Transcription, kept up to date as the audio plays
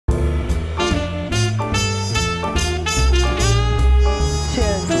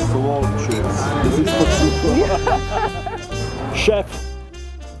Chef.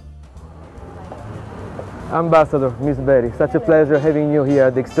 Ambassador, Miss Beri, such a pleasure having you here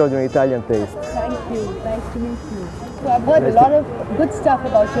at the Extraordinary Italian Taste. Thank you, nice to meet you. So I've heard a lot of good stuff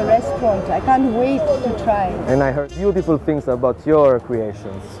about your restaurant. I can't wait to try. And I heard beautiful things about your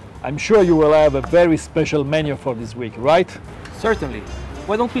creations. I'm sure you will have a very special menu for this week, right? Certainly.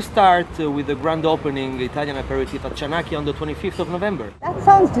 Why don't we start with the grand opening Italian aperitif at Cianacchi on the 25th of November? That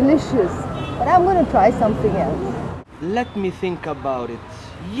sounds delicious, but I'm going to try something else. Let me think about it.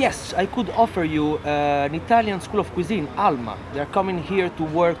 Yes, I could offer you an Italian school of cuisine, Alma. They're coming here to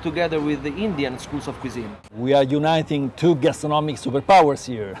work together with the Indian schools of cuisine. We are uniting two gastronomic superpowers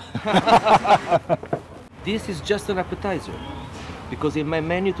here. This is just an appetizer, because in my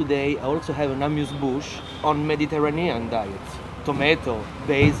menu today I also have an amuse-bouche on Mediterranean diets. Tomato,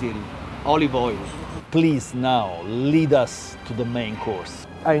 basil, olive oil. Please now lead us to the main course.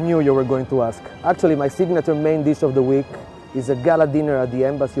 I knew you were going to ask. Actually, my signature main dish of the week is a gala dinner at the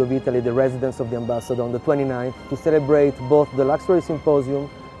Embassy of Italy, the residence of the ambassador, on the 29th to celebrate both the Luxury Symposium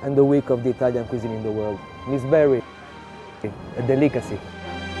and the week of the Italian cuisine in the world. Miss Beri, a delicacy.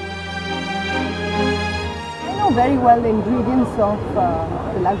 I know very well the ingredients of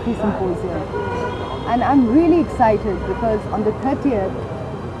the Luxury Symposium, and I'm really excited because on the 30th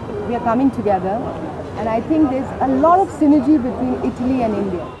we are coming together, and I think there's a lot of synergy between Italy and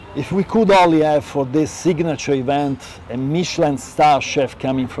India. If we could only have for this signature event a Michelin star chef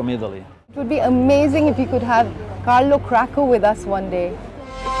coming from Italy. It would be amazing if we could have Carlo Cracco with us one day.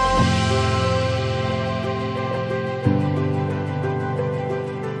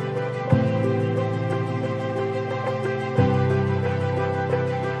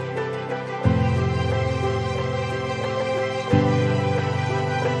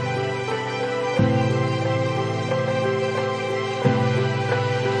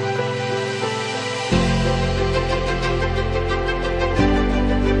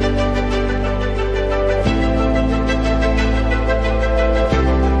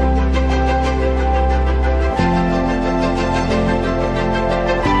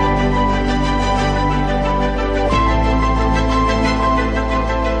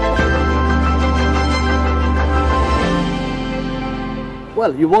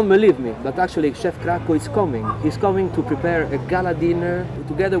 Well, you won't believe me, but actually Chef Cracco is coming. He's coming to prepare a gala dinner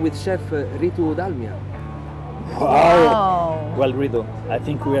together with Chef Ritu Dalmia. Wow! Well, Ritu, I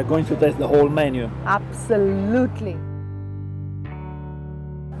think we are going to taste the whole menu. Absolutely.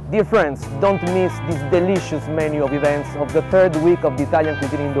 Dear friends, don't miss this delicious menu of events of the third week of the Italian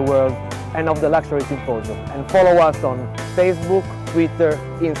cuisine in the world and of the Luxury Symposium. And follow us on Facebook, Twitter,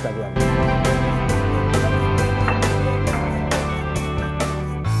 Instagram.